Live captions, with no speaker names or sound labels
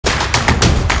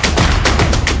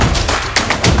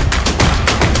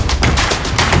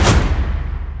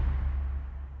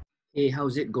Hey,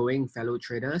 how's it going, fellow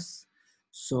traders?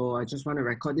 So I just want to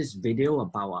record this video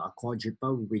about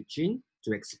quadruple witching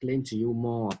to explain to you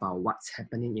more about what's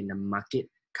happening in the market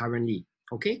currently.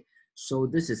 Okay, so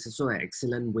this is also an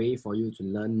excellent way for you to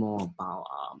learn more about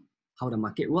how the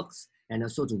market works and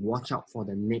also to watch out for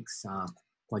the next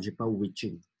quadruple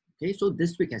witching. Okay, so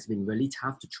this week has been really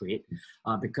tough to trade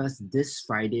because this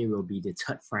Friday will be the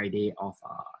third Friday of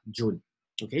June.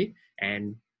 Okay,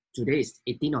 and today is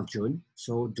 18th of June,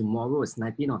 so tomorrow is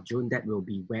 19th of June. That will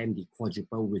be when the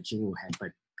quadruple witching will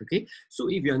happen. Okay, so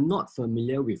if you're not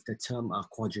familiar with the term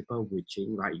quadruple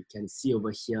witching, right, you can see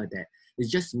over here that it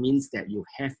just means that you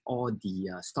have all the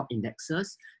stock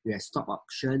indexes, you have stock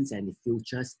options and the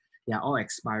futures, they are all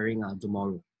expiring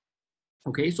tomorrow.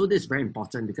 Okay, so this is very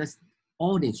important because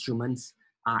all the instruments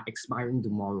are expiring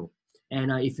tomorrow.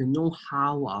 And if you know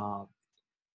how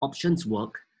options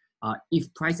work,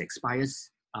 if price expires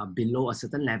below a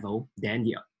certain level, then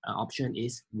the option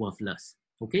is worthless.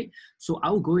 Okay, so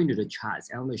I'll go into the charts.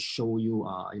 I'm going to show you,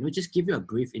 just give you a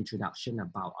brief introduction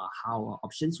about how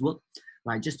options work,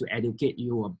 right? Just to educate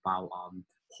you about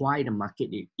why the market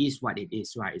is what it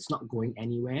is, right? It's not going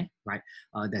anywhere, right?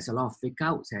 There's a lot of fake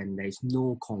outs and there's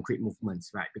no concrete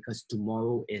movements, right? Because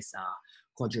tomorrow is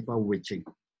quadruple witching.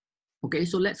 Okay,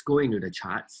 so let's go into the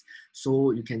charts.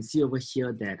 So you can see over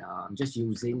here that I'm just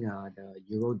using the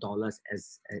euro dollars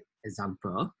as an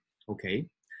example. Okay,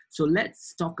 so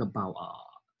let's talk about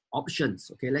options.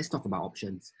 Okay, let's talk about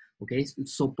options. Okay, so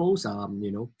suppose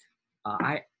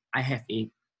I have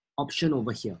a option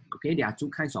over here. Okay, there are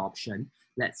two kinds of option.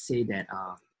 Let's say that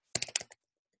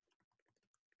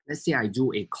let's say I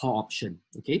do a call option.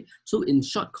 Okay, so in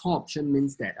short, call option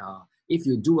means that if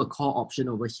you do a call option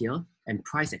over here and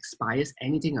price expires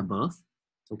anything above,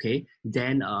 okay,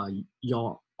 then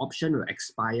your option will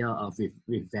expire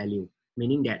with value,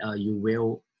 meaning that you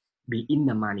will be in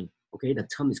the money. Okay, the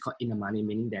term is called in the money,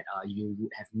 meaning that you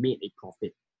would have made a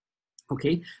profit.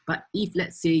 Okay, but if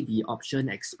let's say the option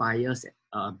expires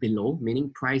below, meaning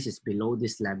price is below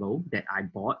this level that I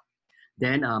bought,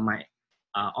 then my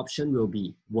option will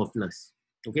be worthless.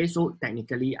 Okay, so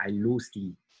technically I lose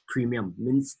the premium,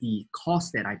 means the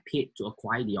cost that I paid to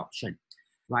acquire the option,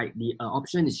 right? The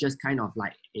option is just kind of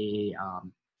like a,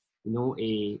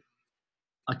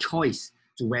 a choice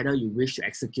to whether you wish to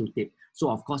execute it. So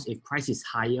of course, if price is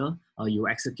higher, you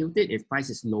execute it. If price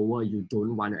is lower, you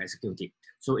don't want to execute it.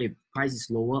 So if price is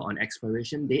lower on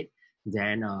expiration date,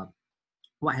 then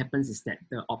what happens is that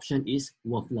the option is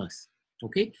worthless.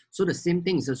 Okay, so the same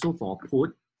thing is also for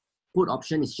put. Put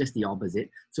option is just the opposite.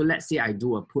 So let's say I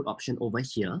do a put option over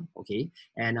here, okay,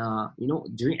 and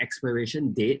during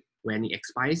expiration date, when it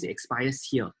expires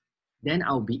here, then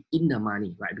I'll be in the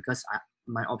money, right? Because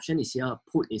my option is here,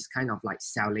 put is kind of like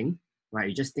selling, right?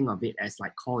 You just think of it as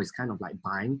like call is kind of like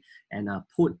buying, and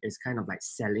put is kind of like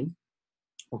selling.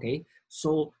 Okay,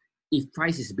 so if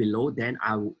price is below, then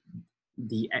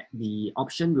the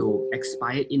option will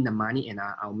expire in the money and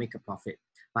I'll make a profit.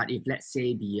 But if let's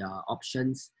say the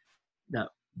options,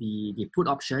 the put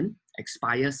option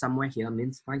expires somewhere here,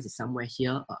 means price is somewhere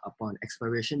here upon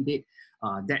expiration date,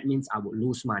 that means I would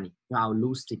lose money. I'll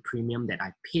lose the premium that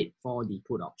I paid for the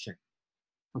put option.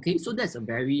 Okay, so that's a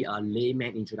very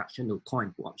layman introduction to call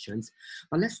and put options.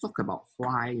 But let's talk about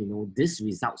why this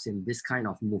results in this kind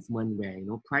of movement where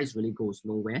price really goes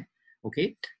nowhere.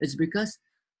 Okay, it's because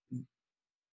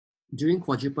during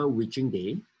quadruple witching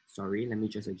day, sorry, let me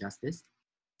just adjust this.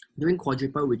 During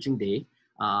quadruple witching day,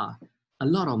 a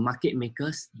lot of market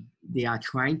makers, they are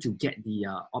trying to get the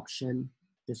option.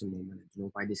 Just a moment, I don't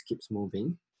know why this keeps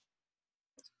moving.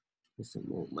 Just a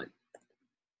moment.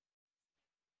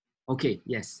 Okay,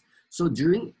 yes. So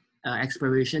during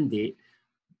expiration date,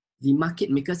 the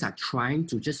market makers are trying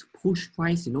to just push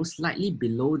price, slightly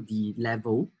below the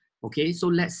level. Okay, so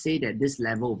let's say that this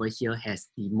level over here has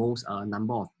the most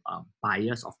number of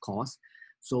buyers, of course.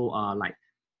 So like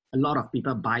a lot of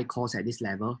people buy calls at this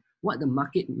level. What the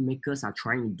market makers are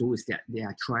trying to do is that they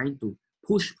are trying to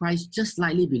push price just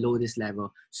slightly below this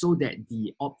level so that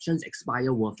the options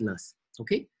expire worthless.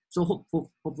 Okay, so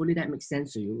hopefully that makes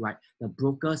sense to you, right? The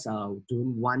brokers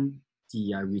don't want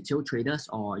the retail traders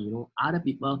or other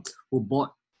people who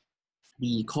bought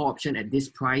the call option at this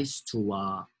price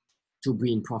to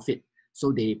be in profit.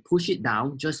 So they push it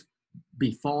down just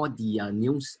before the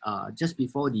just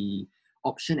before the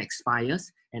option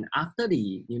expires, and after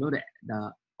the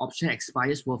option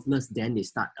expires worthless, then they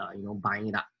start buying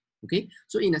it up. Okay,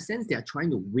 so in a sense, they are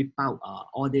trying to whip out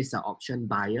all these option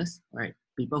buyers, right?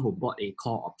 People who bought a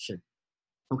call option.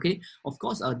 Okay, of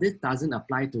course, this doesn't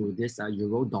apply to this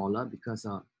euro dollar because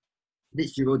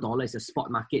This euro dollar is a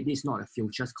spot market. This is not a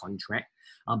futures contract,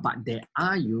 but there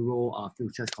are euro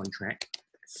futures contract.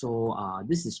 So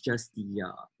this is just the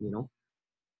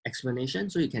explanation.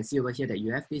 So you can see over here that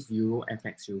you have this euro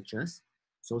FX futures.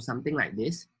 So something like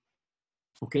this.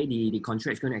 Okay, the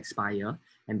contract is going to expire,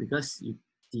 and because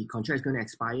the contract is going to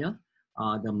expire,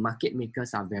 the market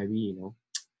makers are very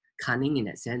cunning in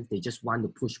that sense. They just want to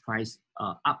push price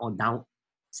up or down,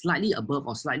 slightly above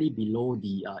or slightly below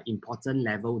the important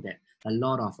level that a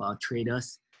lot of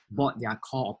traders bought their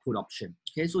call or put option.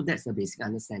 Okay, so that's the basic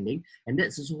understanding, and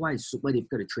that's also why it's super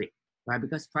difficult to trade, right?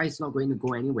 Because price is not going to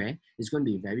go anywhere. It's going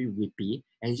to be very whippy,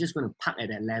 and it's just going to park at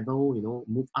that level,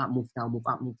 move up, move down, move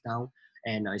up, move down,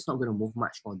 and it's not going to move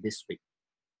much for this week.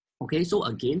 Okay, so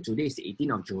again, today is the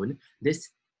 18th of June. This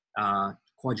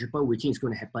quadruple witching is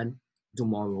going to happen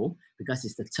tomorrow because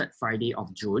it's the third Friday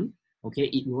of June. Okay,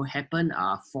 it will happen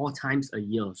 4 times a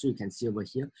year. So you can see over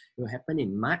here, it will happen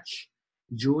in March,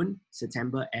 June,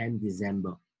 September, and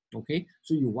December. Okay,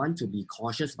 so you want to be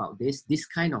cautious about this. This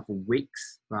kind of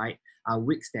weeks, right, are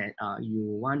weeks that you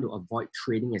want to avoid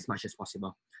trading as much as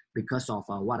possible because of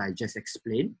what I just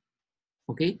explained.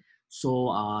 Okay,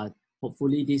 so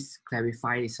hopefully this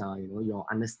clarifies your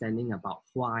understanding about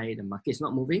why the market is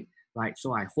not moving, right?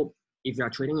 So I hope if you are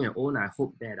trading on your own, I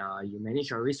hope that you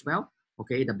manage your risk well.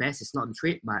 Okay, the best is not to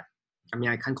trade, but I mean,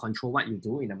 I can't control what you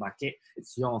do in the market.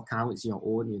 It's your account, it's your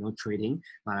own, trading.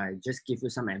 But I just give you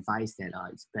some advice that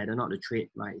it's better not to trade,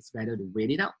 right? It's better to wait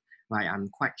it out, right? I'm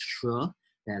quite sure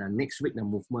that next week the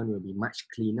movement will be much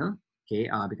cleaner, okay?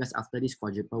 Because after this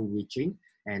quadruple reaching,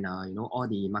 and all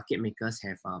the market makers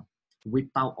have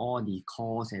whipped out all the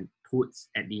calls and puts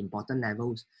at the important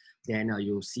levels, then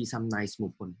you'll see some nice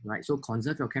movement, right? So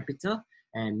conserve your capital,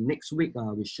 and next week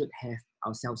we should have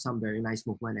ourselves some very nice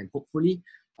movement, and hopefully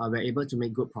we're able to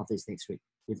make good profits next week.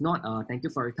 If not, thank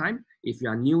you for your time. If you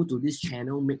are new to this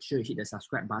channel, make sure you hit the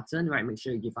subscribe button, right? Make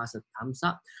sure you give us a thumbs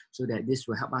up so that this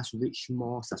will help us reach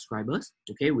more subscribers.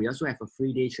 Okay, we also have a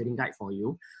free day trading guide for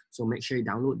you. So make sure you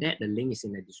download that. The link is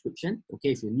in the description. Okay,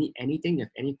 if you need anything, you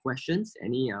have any questions,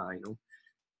 any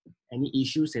any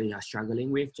issues that you are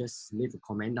struggling with, just leave a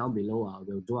comment down below.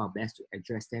 We'll do our best to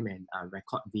address them and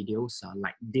record videos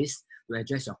like this to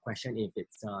address your question if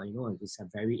it's it's a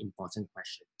very important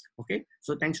question. Okay,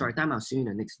 so thanks for your time. I'll see you in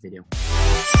the next video.